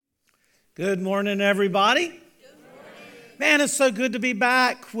Good morning, everybody. Good morning. Man, it's so good to be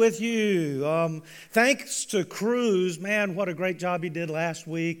back with you. Thanks to Cruz, man, what a great job he did last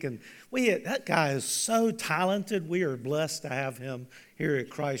week. And that guy is so talented. We are blessed to have him here at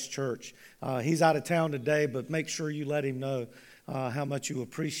Christ Church. He's out of town today, but make sure you let him know how much you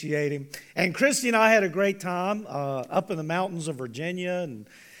appreciate him. And Christy and I had a great time up in the mountains of Virginia. And,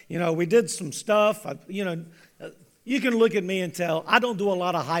 we did some stuff. You can look at me and tell I don't do a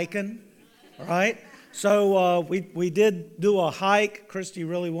lot of hiking. All right, so we did do a hike. Christy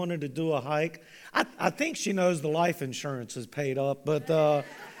really wanted to do a hike. I think she knows the life insurance is paid up, but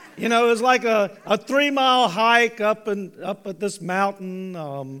it was like a 3-mile hike up at this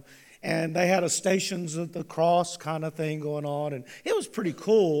mountain, and they had a Stations of the Cross kind of thing going on, and it was pretty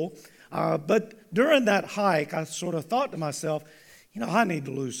cool. But during that hike, I sort of thought to myself, I need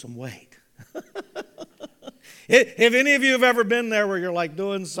to lose some weight. If any of you have ever been there where you're like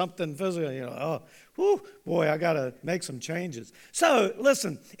doing something physical, I got to make some changes. So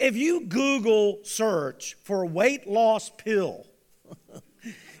listen, if you Google search for weight loss pill,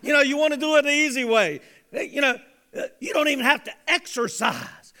 you want to do it the easy way. You don't even have to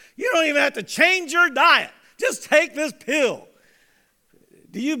exercise. You don't even have to change your diet. Just take this pill.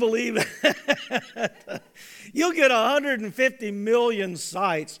 Do you believe that? You'll get 150 million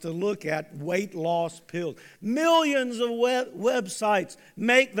sites to look at weight loss pills. Millions of websites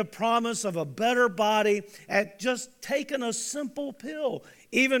make the promise of a better body at just taking a simple pill.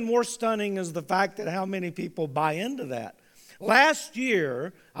 Even more stunning is the fact that how many people buy into that. Last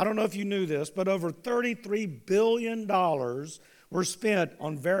year, I don't know if you knew this, but over $33 billion were spent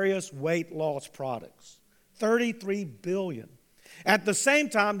on various weight loss products. $33 billion. At the same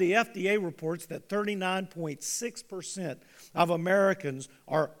time, the FDA reports that 39.6% of Americans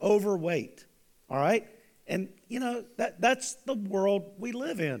are overweight, all right? And, that's the world we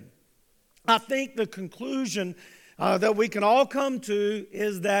live in. I think the conclusion that we can all come to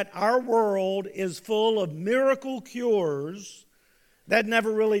is that our world is full of miracle cures that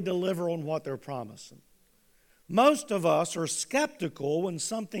never really deliver on what they're promising. Most of us are skeptical when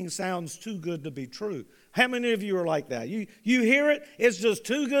something sounds too good to be true. How many of you are like that? You hear it, it's just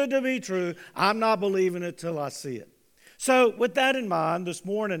too good to be true. I'm not believing it till I see it. So with that in mind, this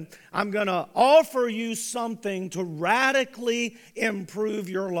morning, I'm going to offer you something to radically improve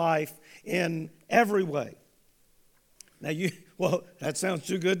your life in every way. Now, that sounds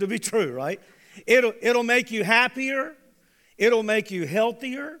too good to be true, right? It'll make you happier. It'll make you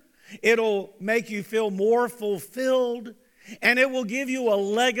healthier. It'll make you feel more fulfilled. And it will give you a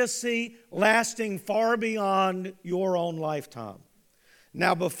legacy lasting far beyond your own lifetime.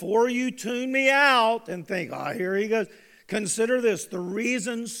 Now, before you tune me out and think, here he goes, consider this. The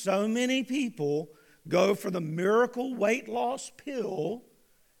reason so many people go for the miracle weight loss pill,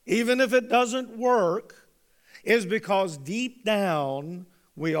 even if it doesn't work, is because deep down,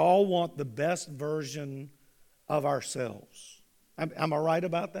 we all want the best version of ourselves. Am I right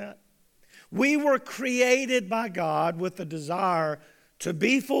about that? We were created by God with the desire to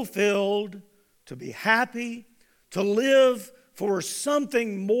be fulfilled, to be happy, to live for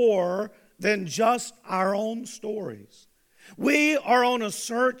something more than just our own stories. We are on a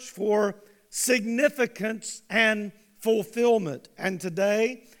search for significance and fulfillment. And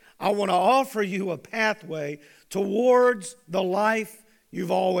today, I want to offer you a pathway towards the life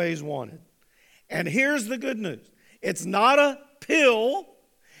you've always wanted. And here's the good news. It's not a pill.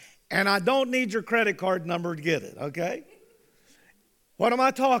 And I don't need your credit card number to get it, okay? What am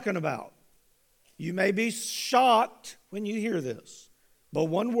I talking about? You may be shocked when you hear this, but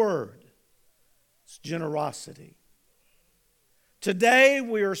one word, it's generosity. Today,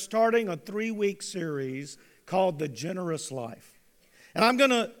 we are starting a 3-week series called The Generous Life. And I'm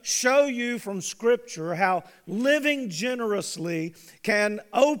going to show you from Scripture how living generously can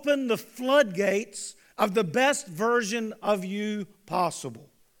open the floodgates of the best version of you possible,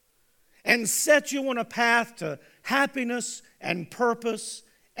 and set you on a path to happiness and purpose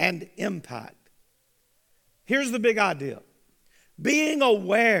and impact. Here's the big idea. Being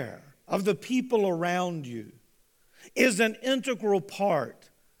aware of the people around you is an integral part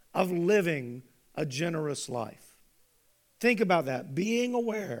of living a generous life. Think about that. Being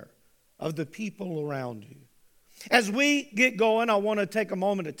aware of the people around you. As we get going, I want to take a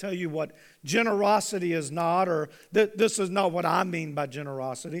moment to tell you what generosity is not, or this is not what I mean by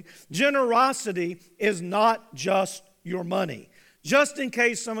generosity. Generosity is not just your money. Just in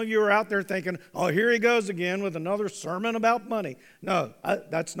case some of you are out there thinking, here he goes again with another sermon about money. No,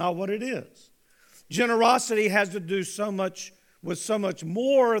 that's not what it is. Generosity has to do with so much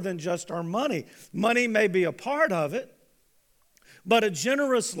more than just our money. Money may be a part of it, But a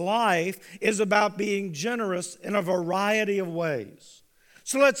generous life is about being generous in a variety of ways.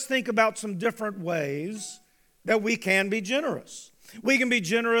 So let's think about some different ways that we can be generous. We can be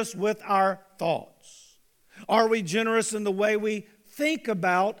generous with our thoughts. Are we generous in the way we think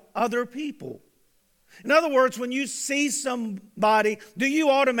about other people? In other words, when you see somebody, do you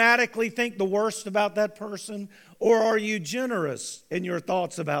automatically think the worst about that person? Or are you generous in your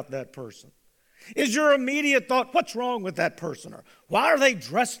thoughts about that person? Is your immediate thought, what's wrong with that person? Or why are they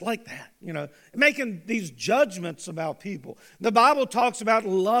dressed like that? Making these judgments about people. The Bible talks about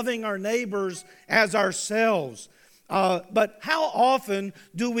loving our neighbors as ourselves. But how often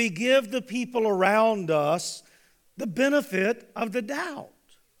do we give the people around us the benefit of the doubt?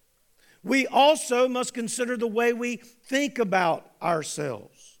 We also must consider the way we think about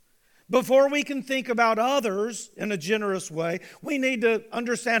ourselves. Before we can think about others in a generous way, we need to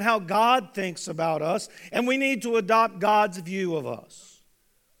understand how God thinks about us, and we need to adopt God's view of us.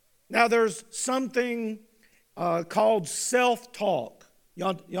 Now, there's something called self-talk.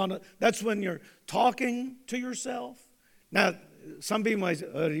 That's when you're talking to yourself. Now, some people might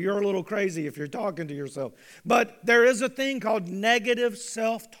say, you're a little crazy if you're talking to yourself. But there is a thing called negative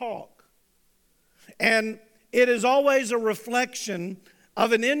self-talk. And it is always a reflection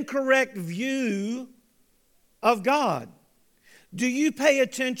of an incorrect view of God. Do you pay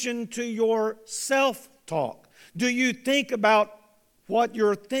attention to your self-talk? Do you think about what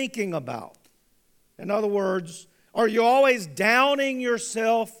you're thinking about? In other words, are you always downing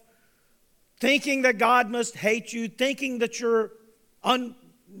yourself, thinking that God must hate you, thinking that you're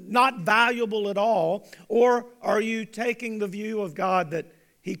not valuable at all? Or are you taking the view of God that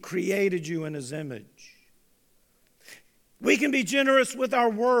He created you in His image? We can be generous with our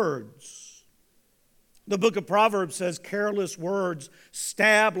words. The book of Proverbs says, careless words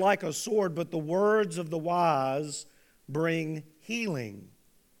stab like a sword, but the words of the wise bring healing.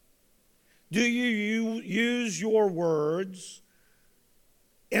 Do you use your words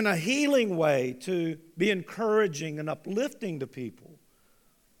in a healing way to be encouraging and uplifting to people,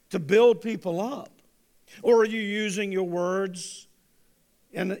 to build people up? Or are you using your words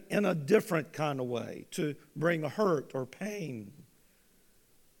in a different kind of way to bring hurt or pain?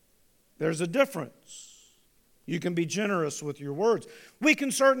 There's a difference. You can be generous with your words. We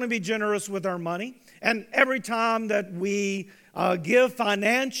can certainly be generous with our money. And every time that we give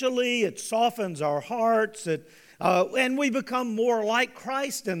financially, it softens our hearts. And we become more like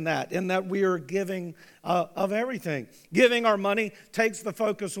Christ in that we are giving of everything. Giving our money takes the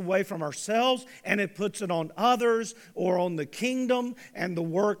focus away from ourselves, and it puts it on others or on the kingdom and the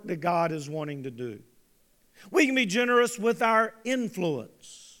work that God is wanting to do. We can be generous with our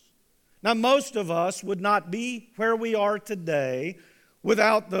influence. Now, most of us would not be where we are today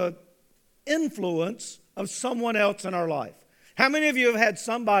without the influence of someone else in our life. How many of you have had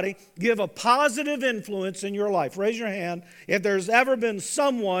somebody give a positive influence in your life? Raise your hand if there's ever been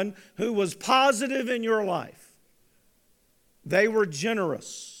someone who was positive in your life. They were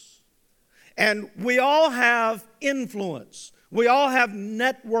generous. And we all have influence. We all have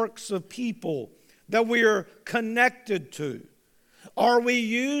networks of people that we are connected to. Are we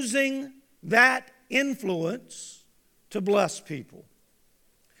using that influence to bless people?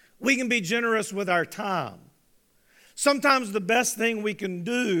 We can be generous with our time. Sometimes the best thing we can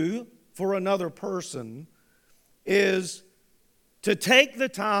do for another person is to take the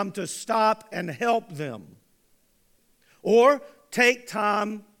time to stop and help them. Or take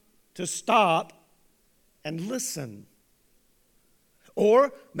time to stop and listen.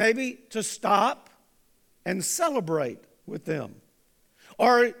 Or maybe to stop and celebrate with them.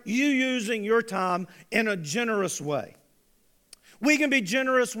 Are you using your time in a generous way? We can be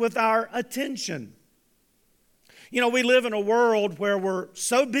generous with our attention. We live in a world where we're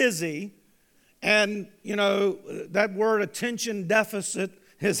so busy, and, that word attention deficit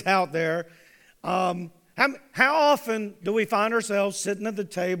is out there. How often do we find ourselves sitting at the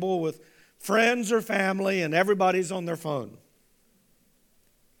table with friends or family and everybody's on their phone?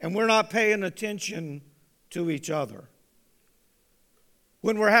 And we're not paying attention to each other.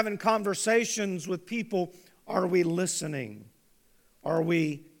 When we're having conversations with people, are we listening? Are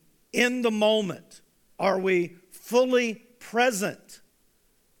we in the moment? Are we fully present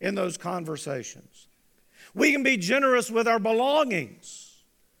in those conversations? We can be generous with our belongings.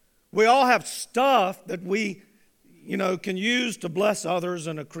 We all have stuff that we, can use to bless others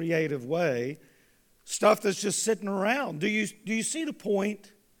in a creative way. Stuff that's just sitting around. Do you see the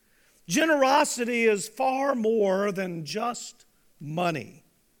point? Generosity is far more than just money.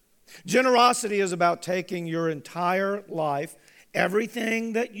 Generosity is about taking your entire life,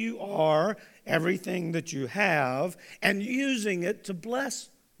 everything that you are, everything that you have and using it to bless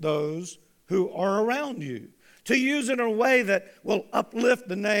those who are around you, to use it in a way that will uplift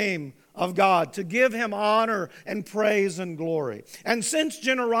the name of God, to give Him honor and praise and glory. And since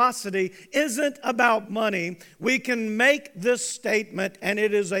generosity isn't about money, we can make this statement, and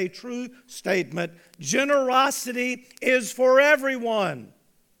it is a true statement: generosity is for everyone.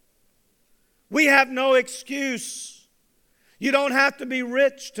 We have no excuse. You don't have to be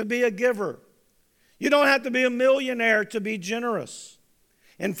rich to be a giver. You don't have to be a millionaire to be generous.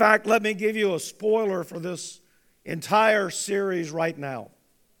 In fact, let me give you a spoiler for this entire series right now.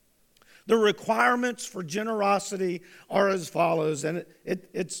 The requirements for generosity are as follows, and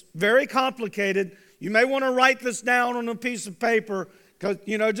it's very complicated. You may want to write this down on a piece of paper because,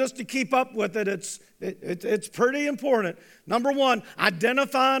 just to keep up with it, it's pretty important. Number one,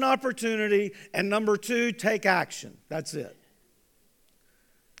 identify an opportunity, and number two, take action. That's it.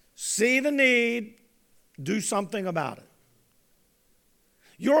 See the need, do something about it.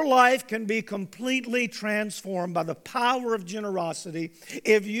 Your life can be completely transformed by the power of generosity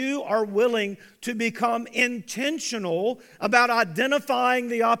if you are willing to become intentional about identifying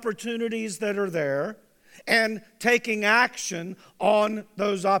the opportunities that are there and taking action on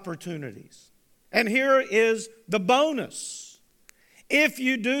those opportunities. And here is the bonus. If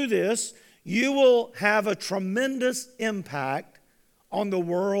you do this, you will have a tremendous impact on the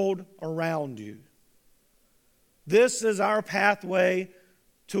world around you. This is our pathway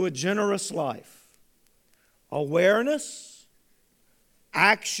to a generous life: awareness,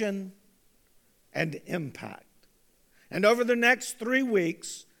 action, and impact. And over the next 3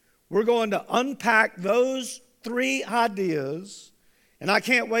 weeks, we're going to unpack those 3 ideas, and I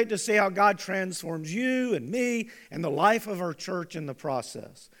can't wait to see how God transforms you and me and the life of our church in the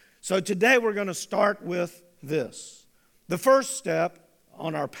process. So today we're going to start with this. The first step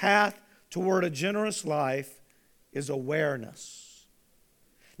on our path toward a generous life is awareness.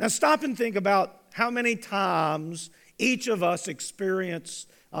 Now stop and think about how many times each of us experience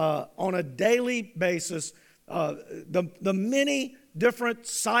on a daily basis the many different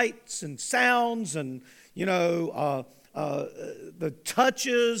sights and sounds and the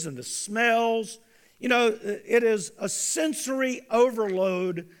touches and the smells. It is a sensory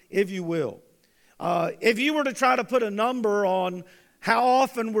overload, if you will. If you were to try to put a number on how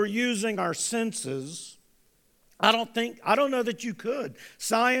often we're using our senses, I don't know that you could.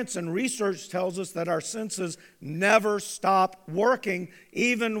 Science and research tells us that our senses never stop working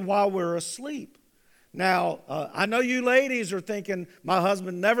even while we're asleep. Now, I know you ladies are thinking, my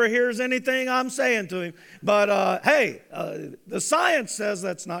husband never hears anything I'm saying to him. But hey, the science says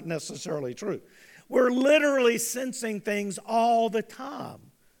that's not necessarily true. We're literally sensing things all the time.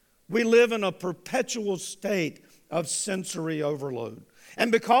 We live in a perpetual state of sensory overload. And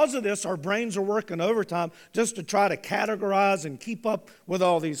because of this, our brains are working overtime just to try to categorize and keep up with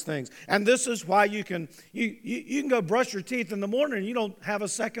all these things. And this is why you can go brush your teeth in the morning and you don't have a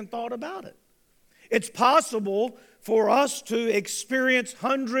second thought about it. It's possible for us to experience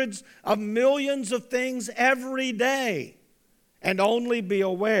hundreds of millions of things every day and only be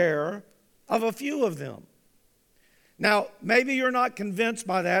aware of a few of them. Now, maybe you're not convinced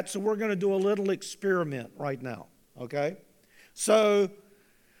by that, so we're going to do a little experiment right now, okay? So,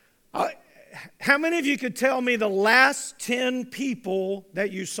 how many of you could tell me the last 10 people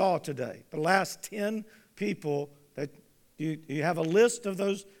that you saw today? The last 10 people that you have a list of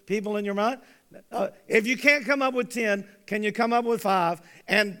those people in your mind? If you can't come up with 10, can you come up with 5?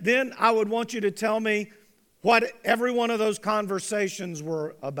 And then I would want you to tell me what every one of those conversations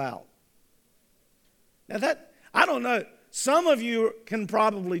were about. Now I don't know. Some of you can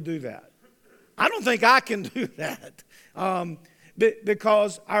probably do that. I don't think I can do that.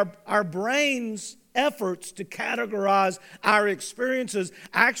 Because our brain's efforts to categorize our experiences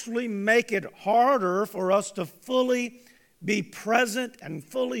actually make it harder for us to fully be present and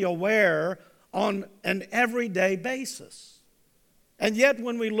fully aware on an everyday basis. And yet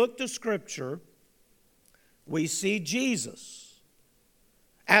when we look to Scripture, we see Jesus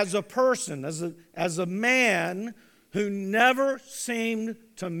as a person, as a man who never seemed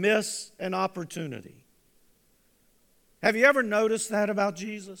to miss an opportunity. Have you ever noticed that about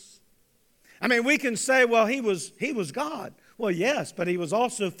Jesus? I mean, we can say, well, he was God. Well, yes, but he was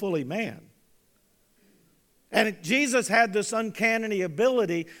also fully man. And Jesus had this uncanny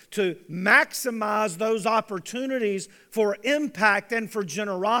ability to maximize those opportunities for impact and for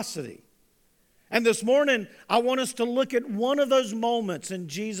generosity. And this morning, I want us to look at one of those moments in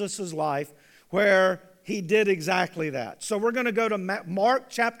Jesus' life where he did exactly that. So we're going to go to Mark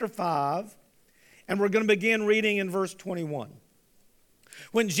chapter 5, and we're going to begin reading in verse 21.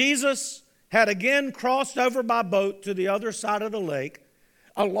 When Jesus had again crossed over by boat to the other side of the lake,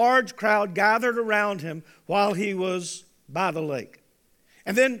 a large crowd gathered around him while he was by the lake.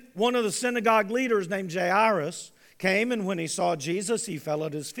 And then one of the synagogue leaders named Jairus came, and when he saw Jesus, he fell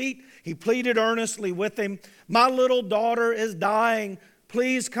at his feet. He pleaded earnestly with him, "My little daughter is dying.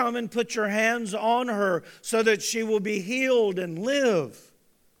 Please come and put your hands on her so that she will be healed and live."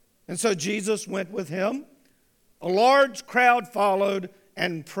 And so Jesus went with him. A large crowd followed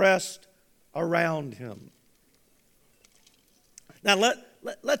and pressed around him. Now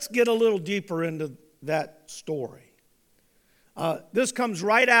let's get a little deeper into that story. This comes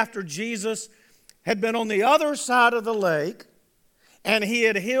right after Jesus had been on the other side of the lake, and he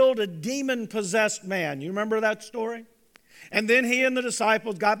had healed a demon-possessed man. You remember that story? And then he and the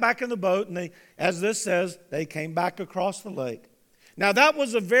disciples got back in the boat, and they, as this says, they came back across the lake. Now that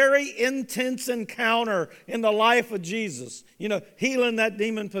was a very intense encounter in the life of Jesus, healing that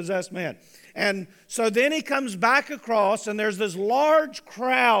demon-possessed man. And so then he comes back across, and there's this large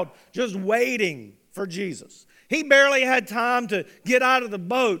crowd just waiting for Jesus. He barely had time to get out of the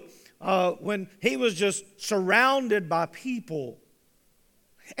boat when he was just surrounded by people.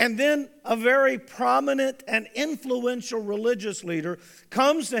 And then a very prominent and influential religious leader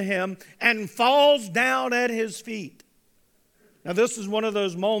comes to him and falls down at his feet. Now, this is one of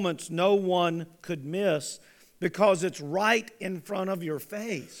those moments no one could miss because it's right in front of your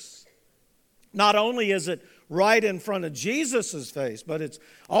face. Not only is it right in front of Jesus' face, but it's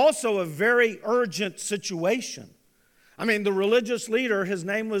also a very urgent situation. I mean, the religious leader, his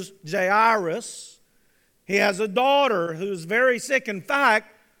name was Jairus. He has a daughter who's very sick. In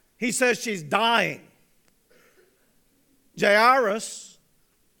fact, he says she's dying. Jairus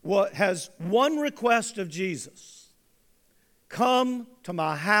has one request of Jesus: come to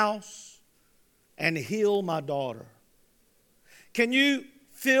my house and heal my daughter. Can you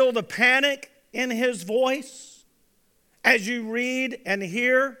feel the panic in his voice as you read and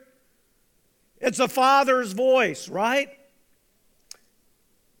hear? It's a father's voice, right?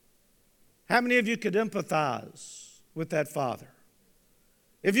 How many of you could empathize with that father?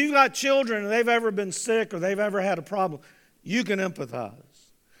 If you've got children and they've ever been sick or they've ever had a problem, you can empathize.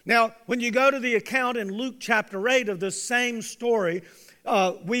 Now, when you go to the account in Luke chapter 8 of this same story,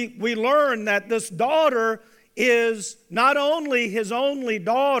 we learn that this daughter is not only his only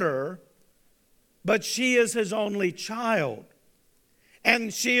daughter, but she is his only child.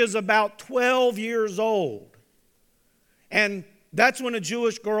 And she is about 12 years old. And that's when a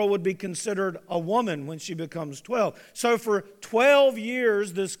Jewish girl would be considered a woman when she becomes 12. So for 12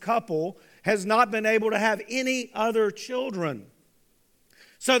 years, this couple has not been able to have any other children.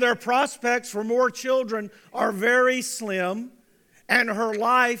 So their prospects for more children are very slim, and her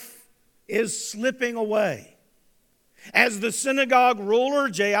life is slipping away. As the synagogue ruler,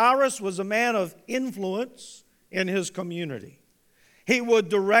 Jairus was a man of influence in his community. He would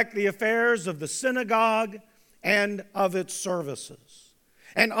direct the affairs of the synagogue and of its services.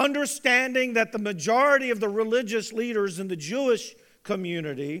 And understanding that the majority of the religious leaders in the Jewish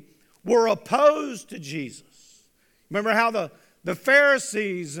community were opposed to Jesus. Remember how the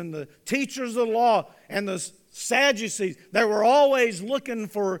Pharisees and the teachers of the law and the Sadducees, they were always looking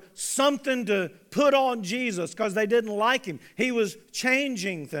for something to put on Jesus because they didn't like him. He was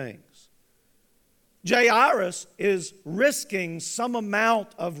changing things. Jairus is risking some amount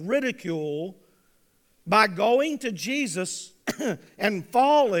of ridicule by going to Jesus and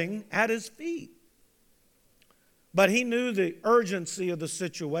falling at his feet. But he knew the urgency of the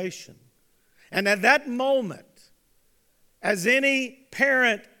situation. And at that moment, as any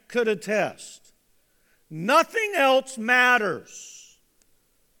parent could attest, nothing else matters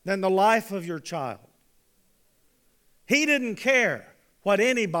than the life of your child. He didn't care what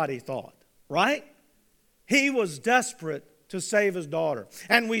anybody thought, right? He was desperate to save his daughter.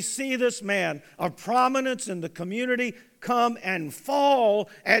 And we see this man of prominence in the community come and fall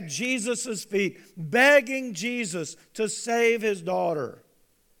at Jesus' feet, begging Jesus to save his daughter.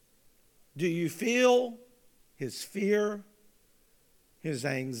 Do you feel his fear, his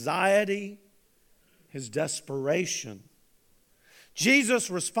anxiety, his desperation? Jesus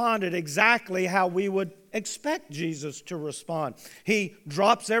responded exactly how we would expect Jesus to respond. He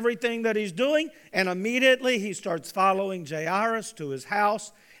drops everything that he's doing, and immediately he starts following Jairus to his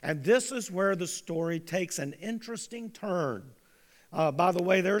house. And this is where the story takes an interesting turn. By the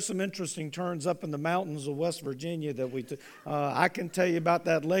way, there are some interesting turns up in the mountains of West Virginia that I can tell you about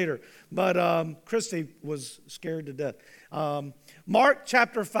that later. But Christy was scared to death. Mark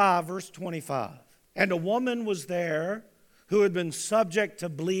chapter 5, verse 25. And a woman was there who had been subject to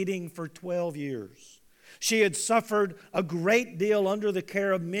bleeding for 12 years. She had suffered a great deal under the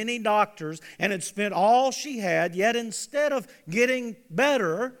care of many doctors and had spent all she had, yet instead of getting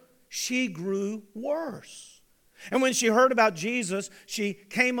better, she grew worse. And when she heard about Jesus, she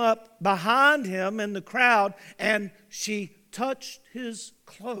came up behind him in the crowd and she touched his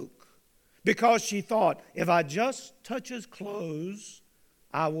cloak because she thought, if I just touch his clothes,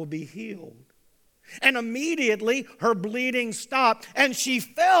 I will be healed. And immediately her bleeding stopped, and she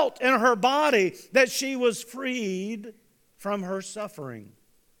felt in her body that she was freed from her suffering.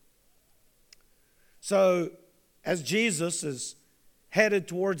 So, as Jesus is headed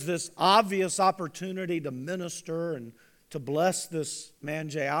towards this obvious opportunity to minister and to bless this man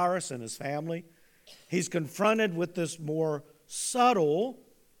Jairus and his family, he's confronted with this more subtle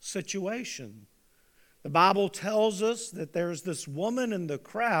situation. The Bible tells us that there's this woman in the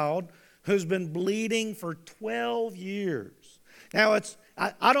crowd who's been bleeding for 12 years. Now,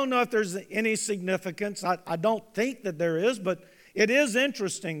 I don't know if there's any significance. I don't think that there is, but it is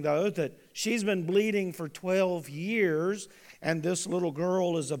interesting, though, that she's been bleeding for 12 years, and this little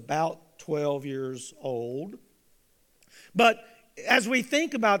girl is about 12 years old. But as we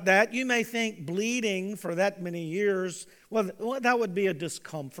think about that, you may think bleeding for that many years, well, that would be a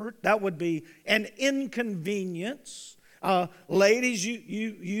discomfort. That would be an inconvenience. Ladies,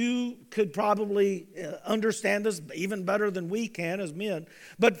 you could probably understand this even better than we can as men.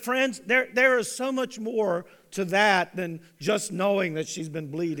 But friends, there is so much more to that than just knowing that she's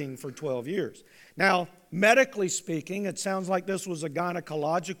been bleeding for 12 years. Now, medically speaking, it sounds like this was a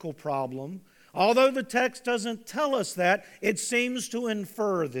gynecological problem. Although the text doesn't tell us that, it seems to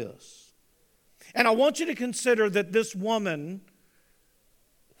infer this. And I want you to consider that this woman,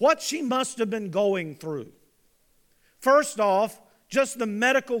 what she must have been going through. First off, just the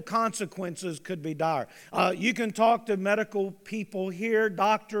medical consequences could be dire. You can talk to medical people here,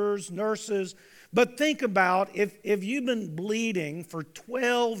 doctors, nurses, but think about if you've been bleeding for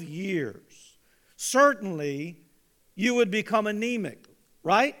 12 years, certainly you would become anemic,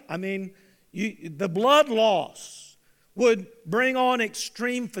 right? I mean, the blood loss would bring on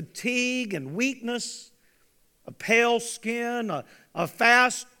extreme fatigue and weakness, a pale skin, a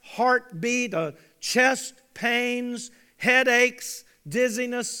fast heartbeat, a chest pains, headaches,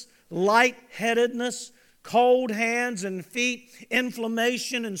 dizziness, lightheadedness, cold hands and feet,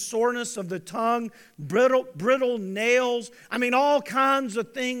 inflammation and soreness of the tongue, brittle nails. I mean, all kinds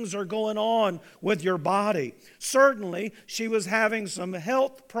of things are going on with your body. Certainly, she was having some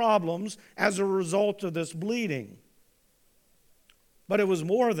health problems as a result of this bleeding. But it was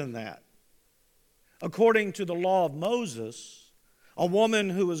more than that. According to the law of Moses, a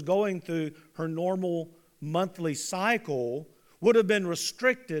woman who was going through her normal monthly cycle would have been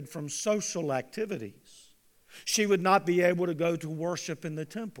restricted from social activities. She would not be able to go to worship in the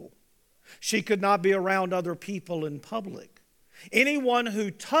temple. She could not be around other people in public. Anyone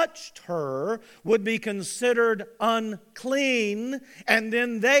who touched her would be considered unclean, and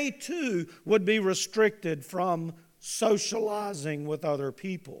then they too would be restricted from socializing with other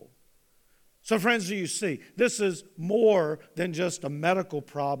people. So friends, do you see? This is more than just a medical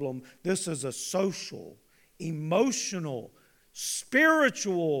problem. This is a social, emotional,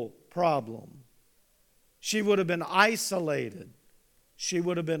 spiritual problem. She would have been isolated. She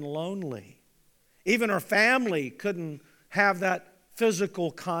would have been lonely. Even her family couldn't have that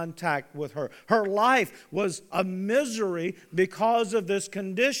physical contact with her. Her life was a misery because of this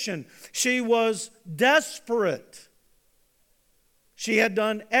condition. She was desperate. She had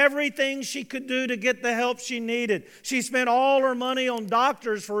done everything she could do to get the help she needed. She spent all her money on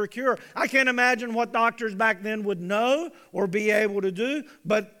doctors for a cure. I can't imagine what doctors back then would know or be able to do,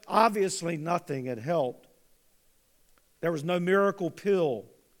 but obviously nothing had helped. There was no miracle pill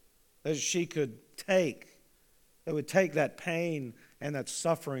that she could take that would take that pain and that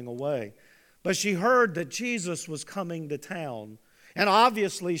suffering away. But she heard that Jesus was coming to town. And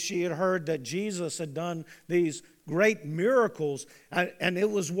obviously she had heard that Jesus had done these great miracles, and it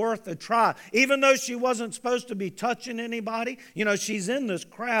was worth a try. Even though she wasn't supposed to be touching anybody, she's in this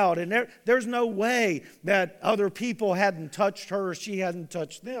crowd, and there's no way that other people hadn't touched her or she hadn't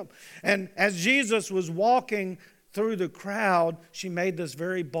touched them. And as Jesus was walking through the crowd, she made this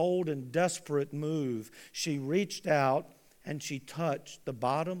very bold and desperate move. She reached out and she touched the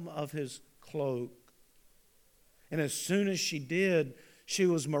bottom of his cloak. And as soon as she did, she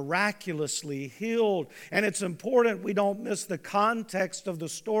was miraculously healed. And it's important we don't miss the context of the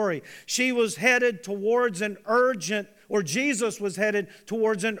story. She was headed towards Jesus was headed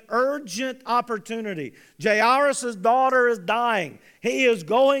towards an urgent opportunity. Jairus' daughter is dying. He is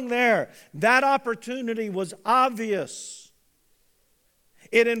going there. That opportunity was obvious.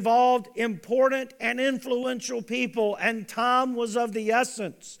 It involved important and influential people, and time was of the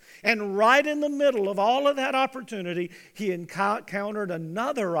essence. And right in the middle of all of that opportunity, he encountered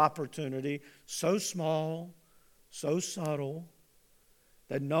another opportunity so small, so subtle,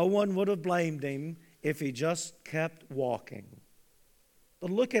 that no one would have blamed him if he just kept walking. But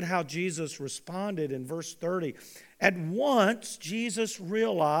look at how Jesus responded in verse 30. At once, Jesus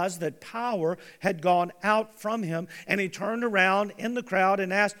realized that power had gone out from him, and he turned around in the crowd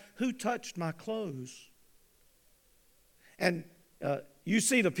and asked, "Who touched my clothes?" And you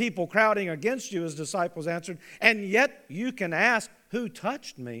see the people crowding against you, his disciples answered, and yet you can ask, "Who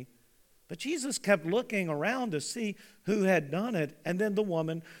touched me?" But Jesus kept looking around to see who had done it. And then the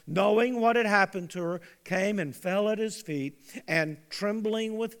woman, knowing what had happened to her, came and fell at his feet and,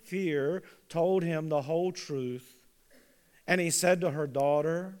 trembling with fear, told him the whole truth. And he said to her,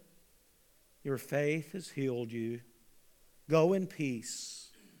 "Daughter, your faith has healed you. Go in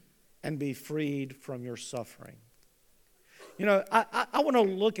peace and be freed from your suffering." You know, I want to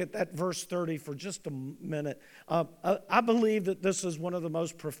look at that verse 30 for just a minute. I believe that this is one of the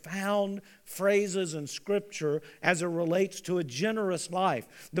most profound phrases in Scripture as it relates to a generous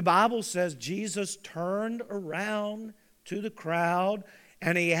life. The Bible says Jesus turned around to the crowd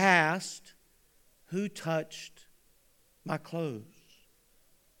and he asked, "Who touched my clothes?"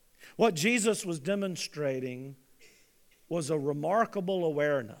 What Jesus was demonstrating was a remarkable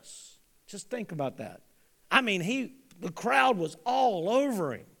awareness. Just think about that. I mean, the crowd was all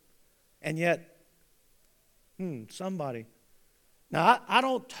over him. And yet, somebody. Now, I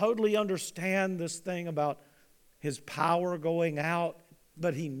don't totally understand this thing about his power going out,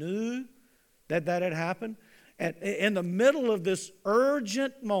 but he knew that had happened. And in the middle of this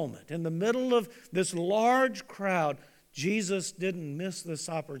urgent moment, in the middle of this large crowd, Jesus didn't miss this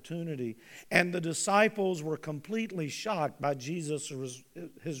opportunity. And the disciples were completely shocked by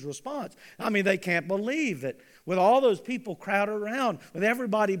his response. I mean, they can't believe that with all those people crowded around, with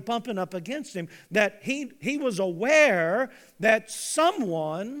everybody bumping up against him, that he was aware that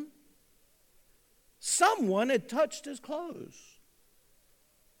someone had touched his clothes.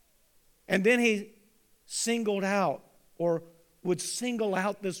 And then he singled out, or would single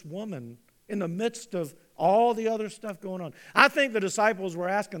out, this woman in the midst of all the other stuff going on. I think the disciples were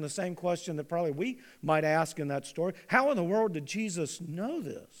asking the same question that probably we might ask in that story. How in the world did Jesus know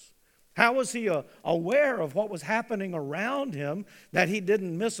this? How was he aware of what was happening around him that he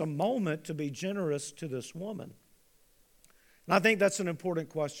didn't miss a moment to be generous to this woman? And I think that's an important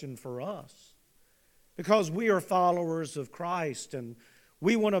question for us, because we are followers of Christ and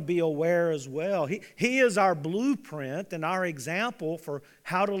we want to be aware as well. He is our blueprint and our example for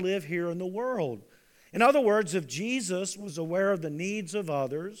how to live here in the world. In other words, if Jesus was aware of the needs of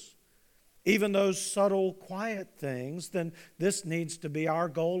others, even those subtle, quiet things, then this needs to be our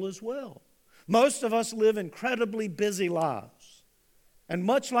goal as well. Most of us live incredibly busy lives. And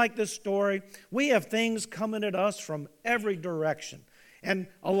much like this story, we have things coming at us from every direction. And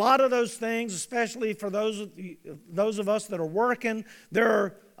a lot of those things, especially for those of us that are working,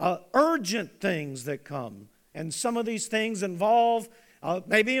 there are urgent things that come. And some of these things involve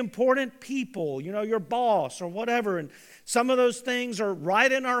maybe important people, your boss or whatever. And some of those things are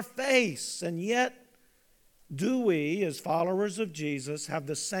right in our face. And yet, do we, as followers of Jesus, have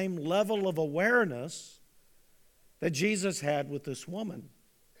the same level of awareness that Jesus had with this woman?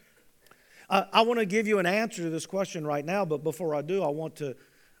 I want to give you an answer to this question right now, but before I do, I want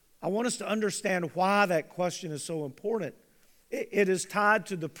us to understand why that question is so important. It is tied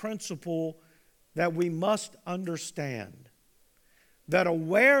to the principle that we must understand that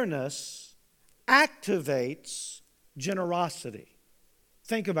awareness activates generosity.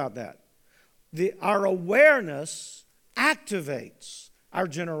 Think about that. Our awareness activates our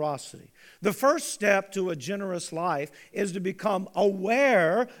generosity. The first step to a generous life is to become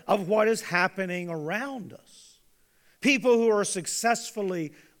aware of what is happening around us. People who are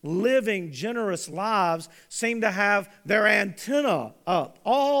successfully living generous lives seem to have their antenna up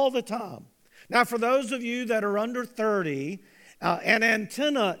all the time. Now, for those of you that are under 30, an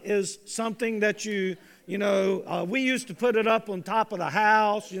antenna is something that we used to put it up on top of the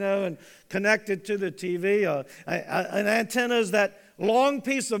house, and connect it to the TV. An antenna is that long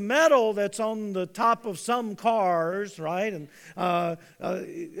piece of metal that's on the top of some cars, right? And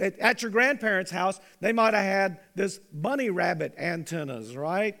at your grandparents' house, they might have had this bunny rabbit antennas,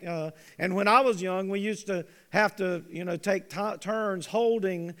 right? And when I was young, we used to have to, take turns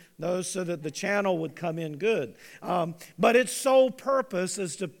holding those so that the channel would come in good. But its sole purpose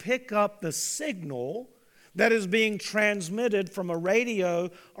is to pick up the signal that is being transmitted from a radio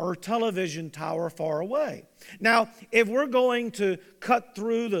or television tower far away. Now, if we're going to cut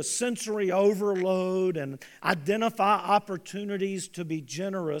through the sensory overload and identify opportunities to be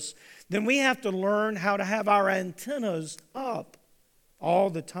generous, then we have to learn how to have our antennas up all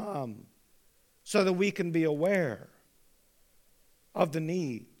the time so that we can be aware of the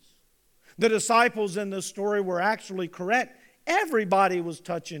needs. The disciples in this story were actually correct. Everybody was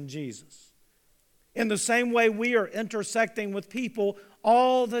touching Jesus. In the same way, we are intersecting with people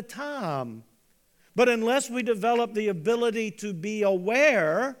all the time. But unless we develop the ability to be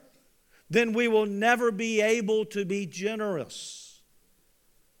aware, then we will never be able to be generous.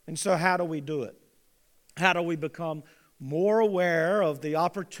 And so how do we do it? How do we become more aware of the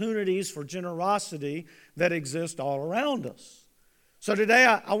opportunities for generosity that exist all around us? So today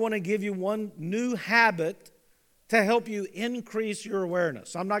I want to give you one new habit to help you increase your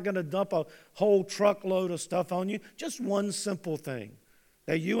awareness. I'm not going to dump a whole truckload of stuff on you. Just one simple thing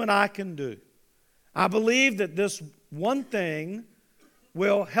that you and I can do. I believe that this one thing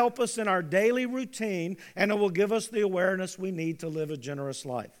will help us in our daily routine, and it will give us the awareness we need to live a generous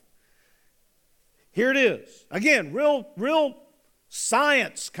life. Here it is. Again, real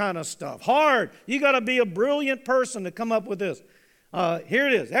science kind of stuff. Hard. You got to be a brilliant person to come up with this. Here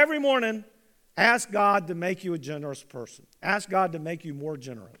it is. Every morning, ask God to make you a generous person. Ask God to make you more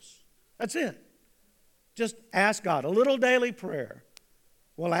generous. That's it. Just ask God. A little daily prayer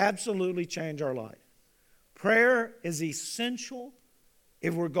will absolutely change our life. Prayer is essential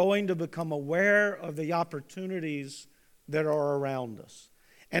if we're going to become aware of the opportunities that are around us.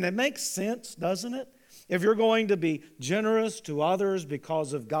 And it makes sense, doesn't it? If you're going to be generous to others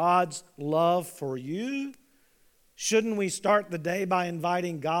because of God's love for you, shouldn't we start the day by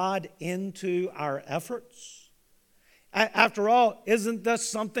inviting God into our efforts? After all, isn't this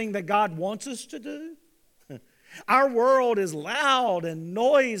something that God wants us to do? Our world is loud and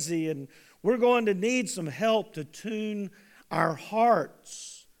noisy, and we're going to need some help to tune our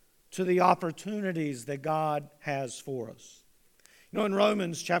hearts to the opportunities that God has for us. You know, in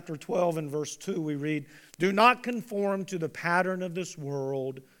Romans chapter 12 and verse 2, we read, "Do not conform to the pattern of this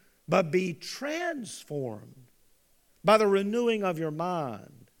world, but be transformed by the renewing of your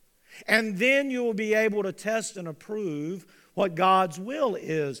mind. And then you will be able to test and approve what God's will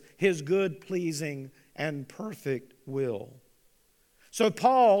is, His good, pleasing, and perfect will." So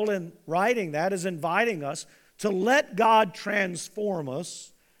Paul, in writing that, is inviting us to let God transform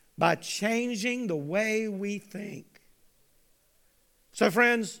us by changing the way we think. So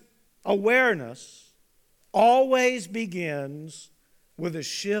friends, awareness always begins with a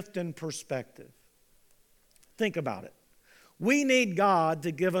shift in perspective. Think about it. We need God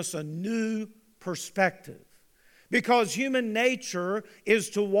to give us a new perspective because human nature is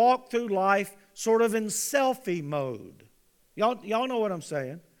to walk through life sort of in selfie mode. Y'all know what I'm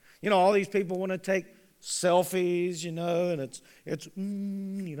saying? You know, all these people want to take selfies, you know, and it's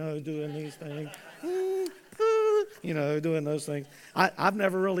you know, doing these things. You know, doing those things. I've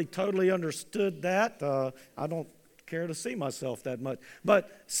never really totally understood that. I don't care to see myself that much.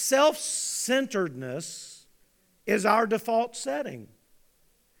 But self-centeredness is our default setting.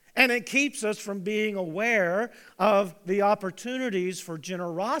 And it keeps us from being aware of the opportunities for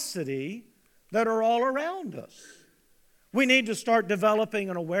generosity that are all around us. We need to start developing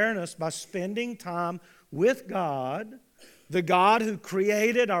an awareness by spending time with God, the God who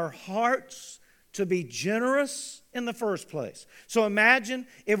created our hearts to be generous in the first place. So imagine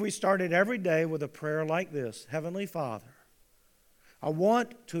if we started every day with a prayer like this: Heavenly Father, I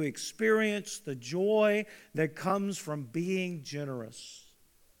want to experience the joy that comes from being generous.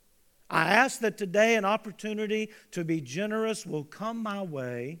 I ask that today an opportunity to be generous will come my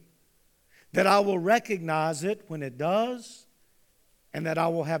way, that I will recognize it when it does, and that I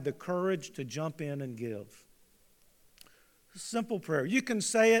will have the courage to jump in and give. Simple prayer. You can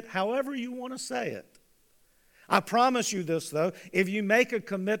say it however you want to say it. I promise you this, though, if you make a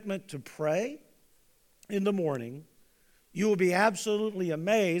commitment to pray in the morning, you will be absolutely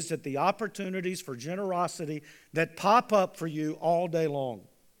amazed at the opportunities for generosity that pop up for you all day long.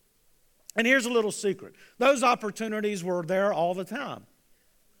 And here's a little secret. Those opportunities were there all the time.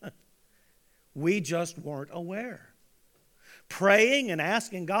 We just weren't aware. Praying and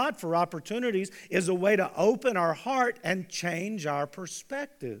asking God for opportunities is a way to open our heart and change our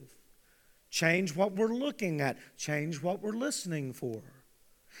perspective. Change what we're looking at. Change what we're listening for.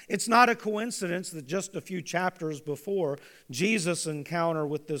 It's not a coincidence that just a few chapters before Jesus' encounter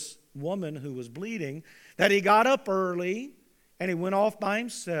with this woman who was bleeding, that he got up early and he went off by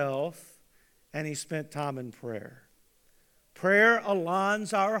himself and he spent time in prayer. Prayer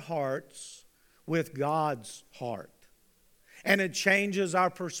aligns our hearts with God's heart. And it changes our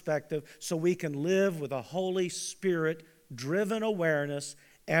perspective so we can live with a Holy Spirit-driven awareness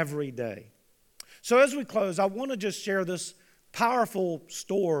every day. So as we close, I want to just share this powerful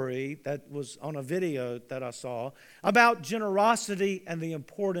story that was on a video that I saw about generosity and the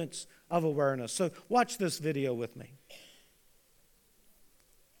importance of awareness. So watch this video with me.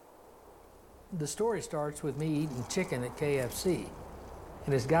 The story starts with me eating chicken at KFC.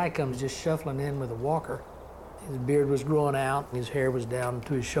 And this guy comes just shuffling in with a walker. His beard was growing out, his hair was down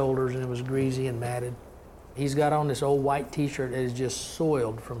to his shoulders, and it was greasy and matted. He's got on this old white t-shirt that is just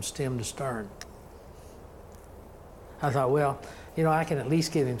soiled from stem to stern. I thought, well, you know, I can at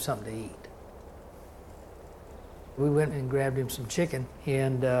least give him something to eat. We went and grabbed him some chicken,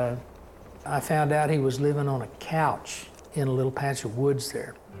 and I found out he was living on a couch in a little patch of woods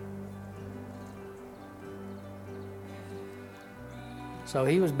there. So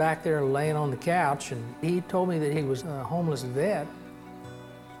he was back there laying on the couch, and he told me that he was a homeless vet.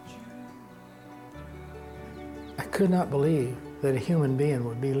 I could not believe that a human being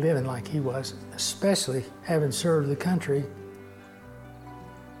would be living like he was, especially having served the country.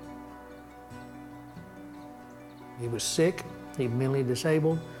 He was sick, he was mentally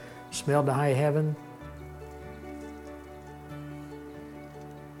disabled, smelled to high heaven.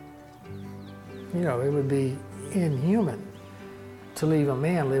 You know, it would be inhuman to leave a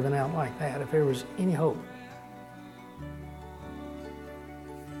man living out like that if there was any hope.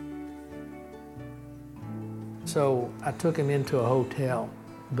 So I took him into a hotel,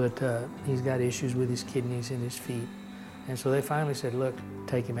 but he's got issues with his kidneys and his feet. And so they finally said, look,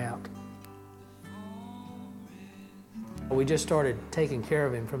 take him out. We just started taking care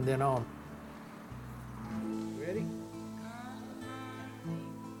of him from then on. Ready?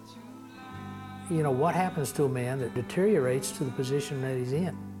 You know, what happens to a man that deteriorates to the position that he's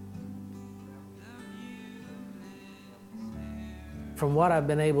in? From what I've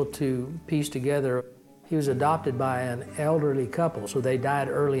been able to piece together, he was adopted by an elderly couple, so they died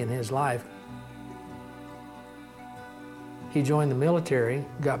early in his life. He joined the military,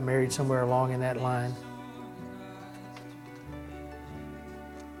 got married somewhere along in that line.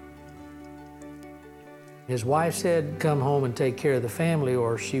 His wife said, come home and take care of the family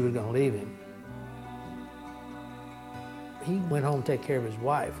or she was going to leave him. He went home to take care of his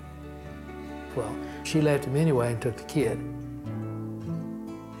wife. Well, she left him anyway and took the kid.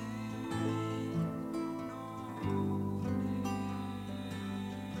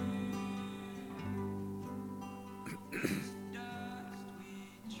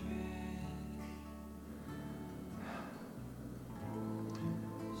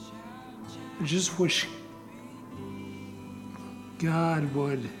 I just wish God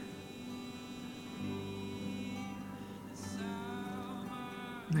would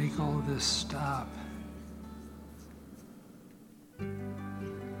make all of this stop. I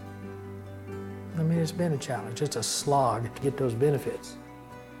mean, it's been a challenge. It's a slog to get those benefits.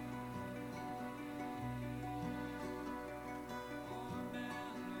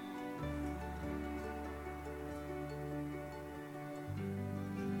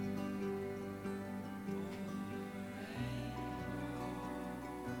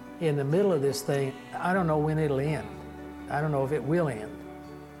 In the middle of this thing, I don't know when it'll end. I don't know if it will end.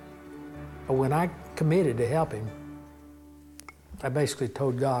 But when I committed to help him, I basically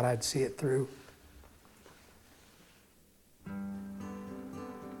told God I'd see it through.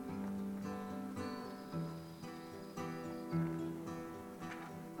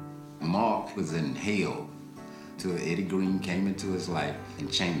 Mark was in hell till Eddie Green came into his life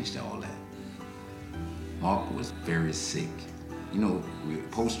and changed all that. Mark was very sick. You know,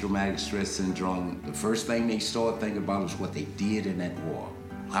 with post-traumatic stress syndrome, the first thing they start thinking about is what they did in that war.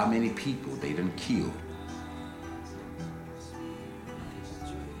 How many people they done killed.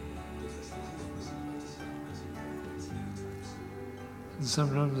 And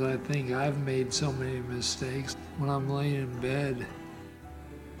sometimes I think I've made so many mistakes. When I'm laying in bed,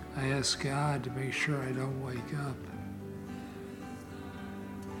 I ask God to make sure I don't wake up.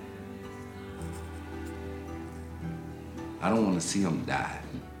 I don't want to see him die.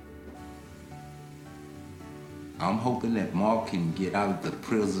 I'm hoping that Mark can get out of the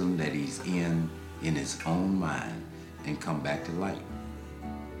prison that he's in his own mind and come back to life.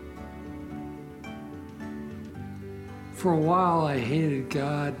 For a while, I hated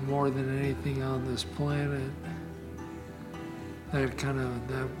God more than anything on this planet.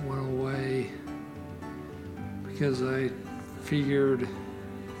 That went away because I figured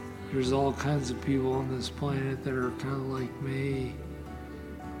there's all kinds of people on this planet that are kind of like me,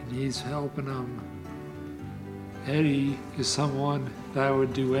 and he's helping them. Eddie is someone that I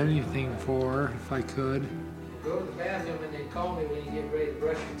would do anything for if I could. Go to the bathroom and then call me when you get ready to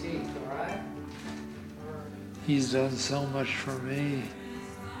brush your teeth, all right? He's done so much for me.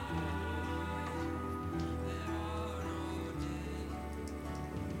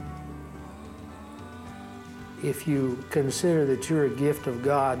 If you consider that you're a gift of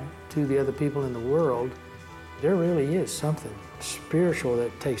God to the other people in the world, there really is something spiritual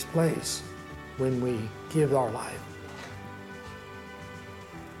that takes place when we give our life.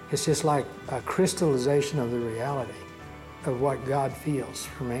 It's just like a crystallization of the reality of what God feels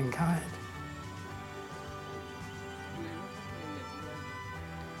for mankind.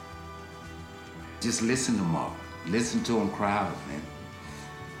 Just listen to Mark. Listen to him cry out, man.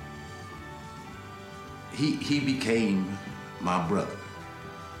 He became my brother.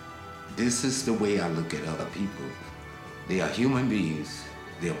 This is the way I look at other people. They are human beings.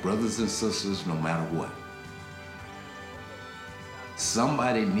 They are brothers and sisters no matter what.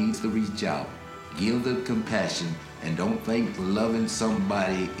 Somebody needs to reach out, give them compassion, and don't think loving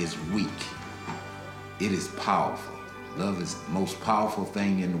somebody is weak. It is powerful. Love is the most powerful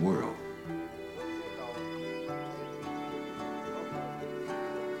thing in the world.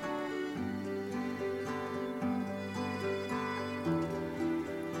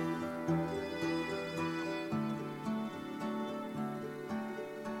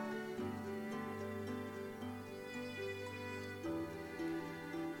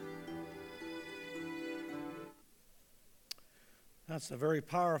 That's a very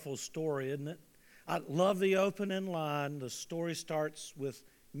powerful story, isn't it? I love the opening line. The story starts with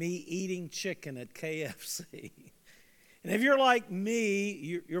me eating chicken at KFC. And if you're like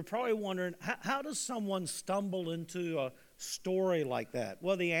me, you're probably wondering, how does someone stumble into a story like that?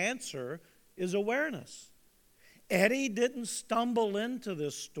 Well, the answer is awareness. Eddie didn't stumble into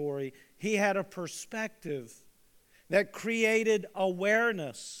this story. He had a perspective that created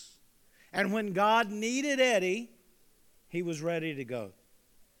awareness. And when God needed Eddie, he was ready to go.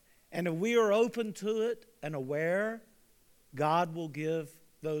 And if we are open to it and aware, God will give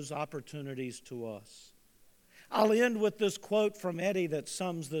those opportunities to us. I'll end with this quote from Eddie that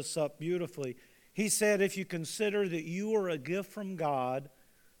sums this up beautifully. He said, if you consider that you are a gift from God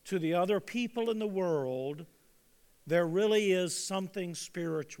to the other people in the world, there really is something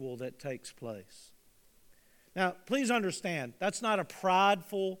spiritual that takes place. Now, please understand, that's not a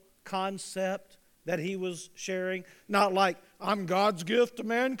prideful concept that he was sharing. Not like, I'm God's gift to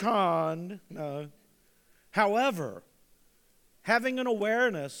mankind. No. However, having an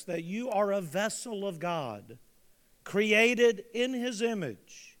awareness that you are a vessel of God, created in His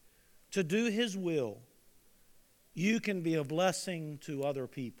image to do His will, you can be a blessing to other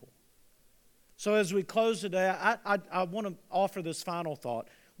people. So as we close today, I want to offer this final thought.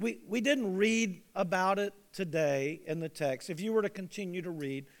 We didn't read about it today in the text. If you were to continue to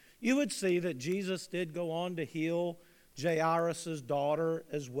read, you would see that Jesus did go on to heal Jairus' daughter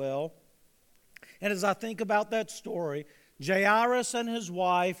as well. And as I think about that story, Jairus and his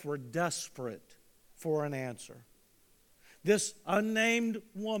wife were desperate for an answer. This unnamed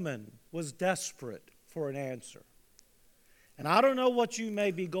woman was desperate for an answer. And I don't know what you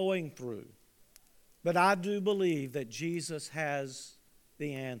may be going through, but I do believe that Jesus has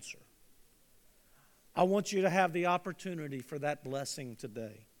the answer. I want you to have the opportunity for that blessing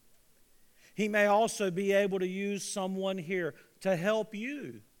today. He may also be able to use someone here to help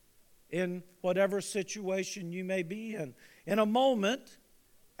you in whatever situation you may be in. In a moment,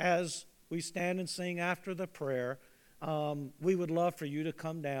 as we stand and sing after the prayer, we would love for you to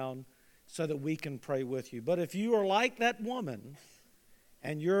come down so that we can pray with you. But if you are like that woman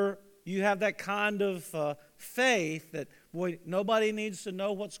and you have that kind of faith that, boy, nobody needs to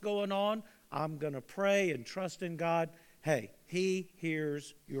know what's going on, I'm going to pray and trust in God. Hey, He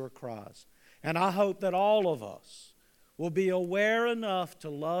hears your cries. And I hope that all of us will be aware enough to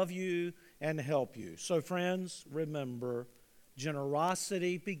love you and help you. So friends, remember,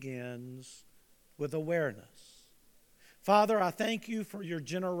 generosity begins with awareness. Father, I thank you for your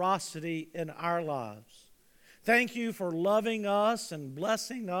generosity in our lives. Thank you for loving us and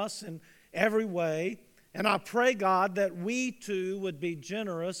blessing us in every way. And I pray, God, that we too would be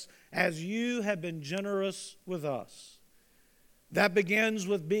generous as you have been generous with us. That begins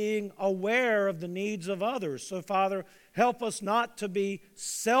with being aware of the needs of others. So, Father, help us not to be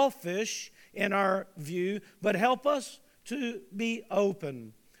selfish in our view, but help us to be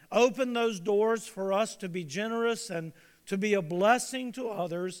open. Open those doors for us to be generous and to be a blessing to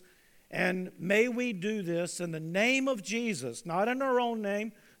others. And may we do this in the name of Jesus, not in our own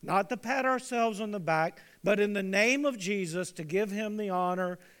name, not to pat ourselves on the back, but in the name of Jesus to give Him the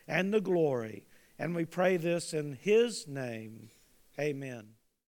honor and the glory. And we pray this in his name. Amen.